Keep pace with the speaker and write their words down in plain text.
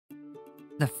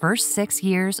The first 6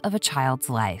 years of a child's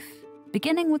life,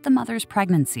 beginning with the mother's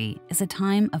pregnancy, is a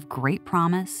time of great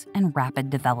promise and rapid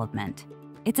development.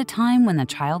 It's a time when the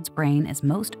child's brain is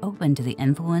most open to the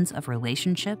influence of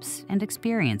relationships and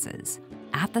experiences.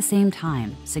 At the same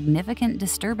time, significant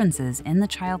disturbances in the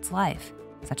child's life,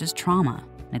 such as trauma,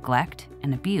 neglect,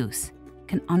 and abuse,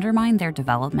 can undermine their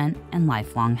development and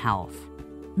lifelong health.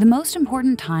 The most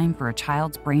important time for a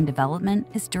child's brain development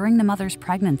is during the mother's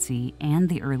pregnancy and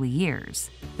the early years.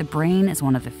 The brain is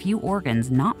one of the few organs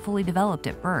not fully developed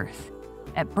at birth.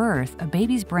 At birth, a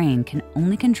baby's brain can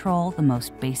only control the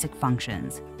most basic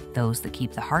functions, those that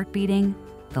keep the heart beating,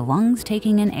 the lungs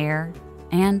taking in air,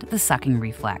 and the sucking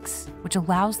reflex, which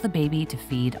allows the baby to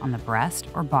feed on the breast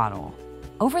or bottle.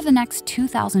 Over the next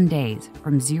 2,000 days,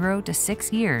 from 0 to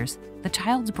 6 years, the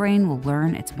child's brain will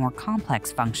learn its more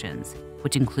complex functions,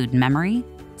 which include memory,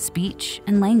 speech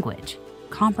and language,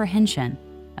 comprehension,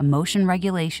 emotion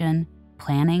regulation,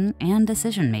 planning, and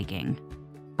decision-making.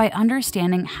 By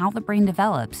understanding how the brain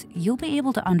develops, you'll be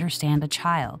able to understand a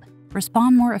child,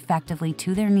 respond more effectively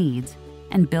to their needs,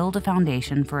 and build a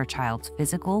foundation for a child's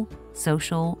physical,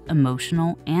 social,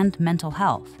 emotional, and mental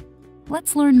health.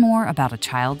 Let's learn more about a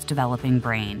child's developing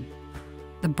brain.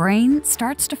 The brain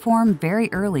starts to form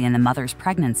very early in the mother's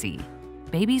pregnancy.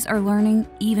 Babies are learning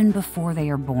even before they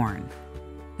are born.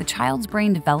 The child's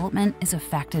brain development is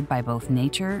affected by both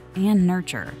nature and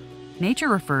nurture. Nature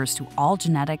refers to all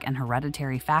genetic and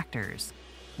hereditary factors,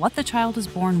 what the child is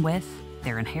born with,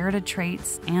 their inherited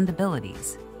traits and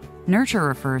abilities. Nurture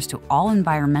refers to all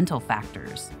environmental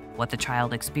factors, what the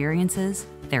child experiences,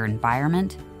 their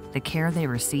environment, the care they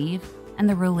receive, and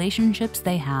the relationships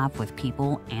they have with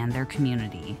people and their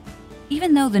community.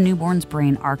 Even though the newborn's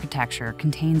brain architecture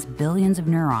contains billions of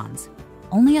neurons,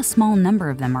 only a small number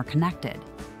of them are connected.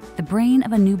 The brain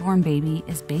of a newborn baby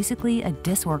is basically a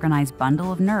disorganized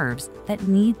bundle of nerves that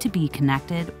need to be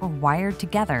connected or wired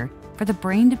together for the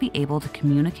brain to be able to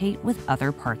communicate with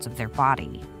other parts of their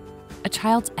body. A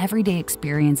child's everyday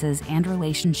experiences and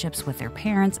relationships with their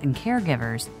parents and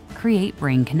caregivers create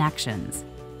brain connections.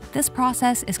 This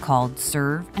process is called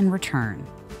serve and return.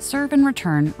 Serve and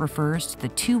return refers to the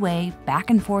two-way,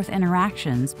 back-and-forth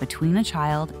interactions between a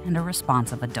child and a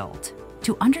responsive adult.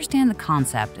 To understand the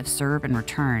concept of serve and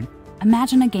return,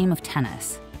 imagine a game of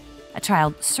tennis. A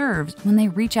child serves when they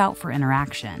reach out for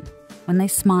interaction, when they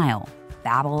smile,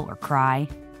 babble, or cry.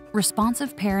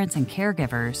 Responsive parents and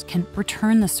caregivers can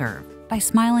return the serve by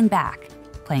smiling back,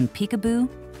 playing peekaboo,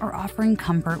 or offering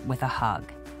comfort with a hug.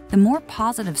 The more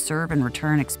positive serve and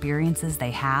return experiences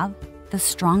they have, the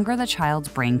stronger the child's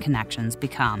brain connections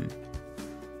become.